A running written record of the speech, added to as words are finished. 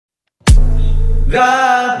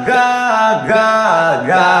Ga ga ga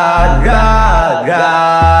ga ga ga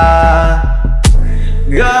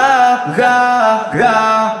ga ga ga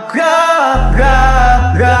ga ga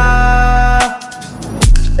ga.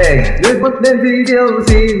 Người bước đến vì điều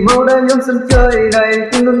gì màu đã nhóm sân chơi này,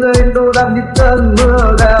 từng con rơi đô đạp đi cơn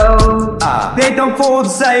mưa đào. Ngay trong phút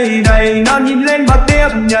giây này nó nhìn lên và tiếp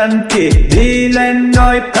nhận chỉ đi lên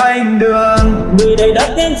nơi thành đường. Người đầy đất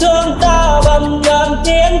tiên thương ta bằng ngàn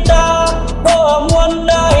tiếng ta, có muôn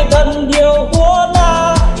đại thần điều của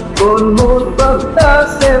ta. Còn một bậc ta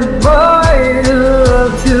xem vai được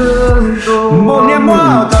trường tôi. Một niềm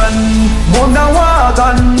hoa thần, một đào hoa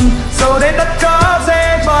thần, rồi đến tất cả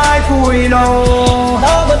sẽ phải cúi đầu.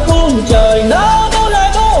 Ta vẫn cùng trời nào đâu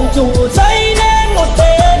lại bầu chủ xây nên một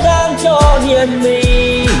thế gian cho hiền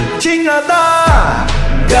mình. Chính là ta.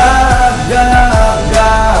 Ga ga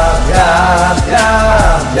ga ga ga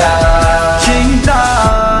ga. Chính ta.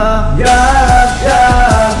 Ga ga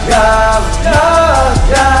ga ga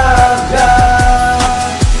ga ga.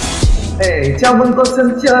 Chào mừng con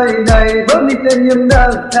sân chơi này, bước đi tên nhiệm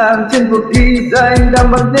đang hàng trên cuộc ghi danh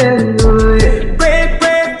đang mang tên người.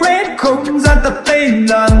 Quét không gian tập tin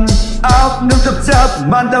lần, óc nước tập chấp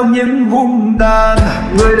mang theo những vung đàn.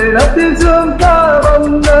 Người đầy đất thiên dương ta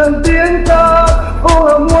bằng ngàn tiếng ta, ô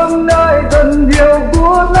hồng muôn đại thần điều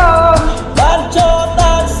của ta. Ban cho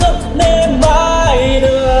ta sức để mãi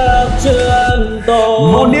được trường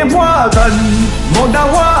tồn. Một niềm hoa thần, một đào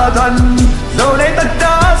hoa thần, rồi đây tất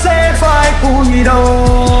cả sẽ phải cúi đầu.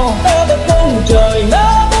 Ta vẫn cùng trời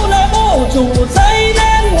ngã đâu lại bầu chủ xây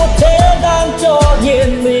nên một thế gian cho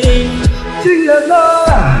hiền mình. Chính là ta.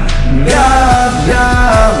 Ga ga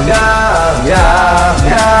ga ga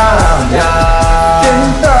ga ga.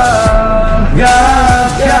 Chính ta. Ga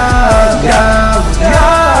ga ga ga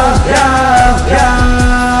ga ga.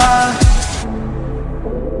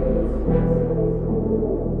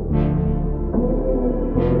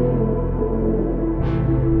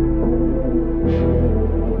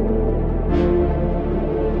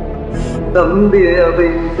 Tấm bia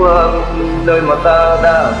vinh quang nơi mà ta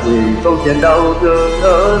đã quỳ, câu chuyện đau thương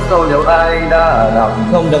ở sau liệu ai đã đọc.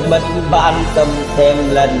 Không được mất ban tâm thêm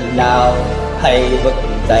lần nào, hãy vực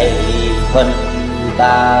dậy thuần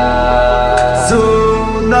ta. Dù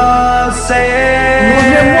nó sẽ một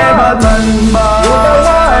niềm hoa thần mà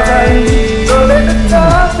rồi đến tất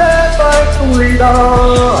cả sẽ phải cúi đầu.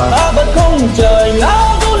 Ta vẫn không trời ngáo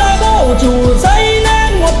đâu lại bầu chủ xây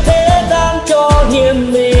nên một thế gian cho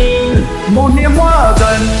hiền mình. một niềm hoa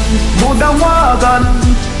thần, một đào hoa thần,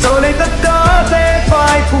 rồi đây tất cả sẽ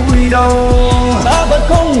phải cúi đầu. Ta vẫn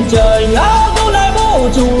không trời ngáo đâu lại bầu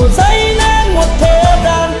chủ xây nên một thế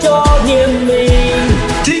gian cho hiền mình.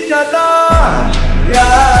 Chính là ta.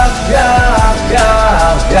 Ga ga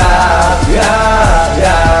ga ga ga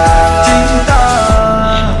ga. Chính ta.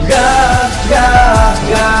 Ga ga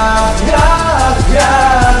ga ga ga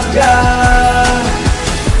ga.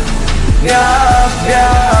 Ga ga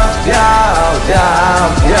ga ga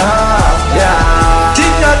ga ga.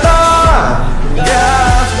 Chính là ta. Ga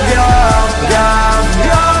ga ga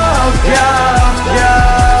ga ga ga.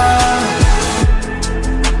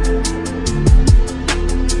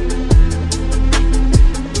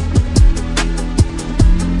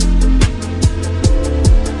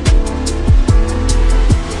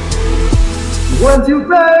 One, two,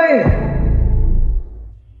 three.